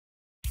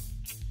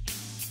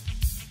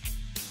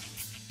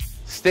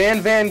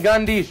Stan Van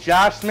Gundy's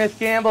Josh Smith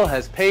gamble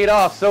has paid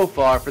off so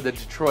far for the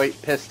Detroit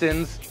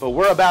Pistons, but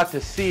we're about to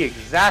see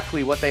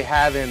exactly what they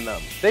have in them.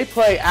 They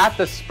play at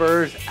the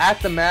Spurs, at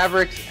the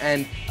Mavericks,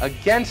 and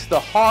against the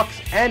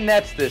Hawks and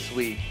Nets this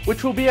week,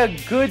 which will be a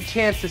good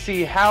chance to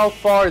see how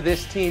far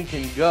this team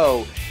can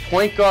go.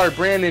 Point guard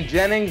Brandon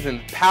Jennings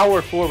and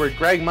power forward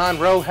Greg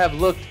Monroe have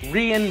looked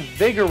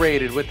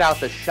reinvigorated without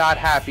the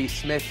shot-happy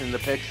Smith in the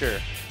picture.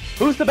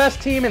 Who's the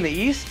best team in the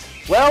East?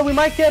 Well, we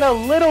might get a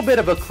little bit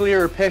of a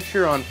clearer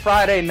picture on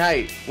Friday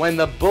night when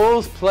the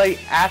Bulls play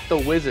at the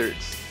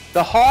Wizards.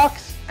 The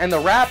Hawks and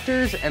the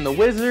Raptors and the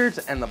Wizards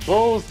and the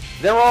Bulls,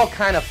 they're all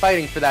kind of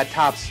fighting for that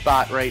top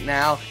spot right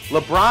now.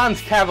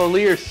 LeBron's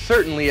Cavaliers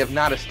certainly have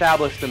not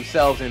established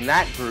themselves in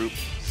that group,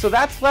 so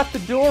that's left the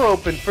door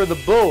open for the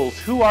Bulls,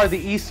 who are the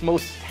East's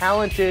most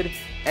talented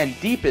and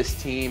deepest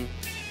team,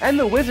 and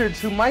the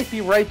Wizards, who might be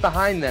right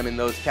behind them in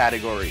those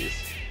categories.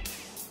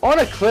 On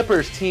a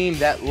Clippers team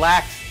that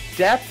lacks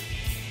depth,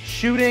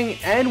 shooting,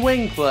 and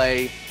wing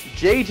play,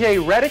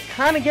 JJ Redick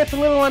kind of gets a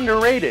little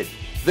underrated.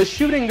 The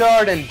shooting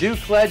guard and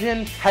Duke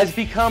legend has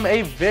become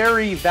a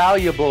very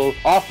valuable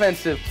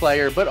offensive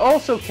player, but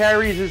also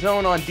carries his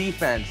own on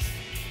defense.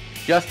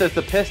 Just as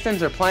the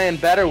Pistons are playing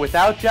better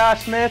without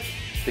Josh Smith,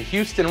 the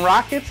Houston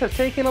Rockets have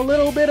taken a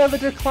little bit of a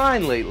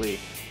decline lately.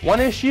 One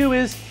issue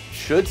is,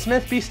 should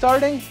Smith be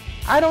starting?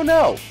 I don't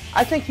know.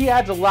 I think he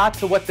adds a lot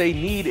to what they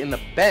need in the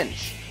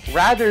bench,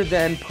 rather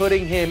than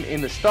putting him in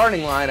the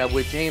starting lineup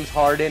with James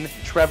Harden,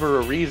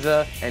 Trevor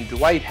Ariza, and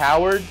Dwight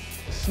Howard.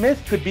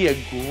 Smith could be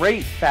a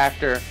great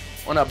factor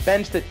on a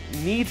bench that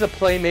needs a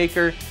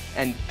playmaker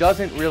and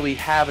doesn't really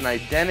have an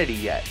identity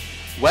yet.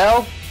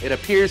 Well, it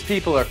appears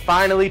people are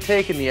finally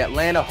taking the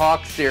Atlanta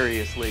Hawks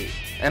seriously.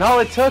 And all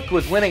it took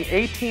was winning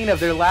 18 of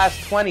their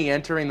last 20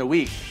 entering the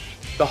week.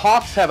 The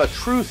Hawks have a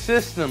true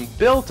system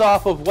built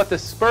off of what the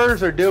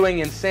Spurs are doing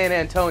in San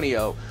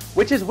Antonio,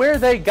 which is where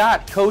they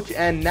got coach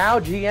and now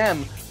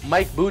GM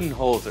Mike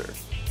Budenholzer.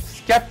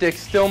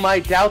 Skeptics still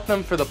might doubt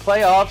them for the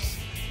playoffs,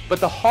 but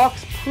the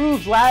Hawks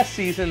proved last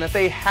season that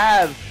they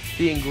have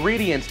the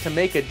ingredients to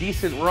make a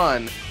decent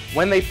run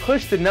when they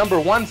pushed the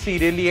 #1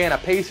 seed Indiana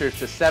Pacers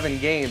to 7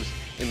 games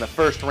in the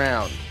first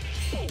round.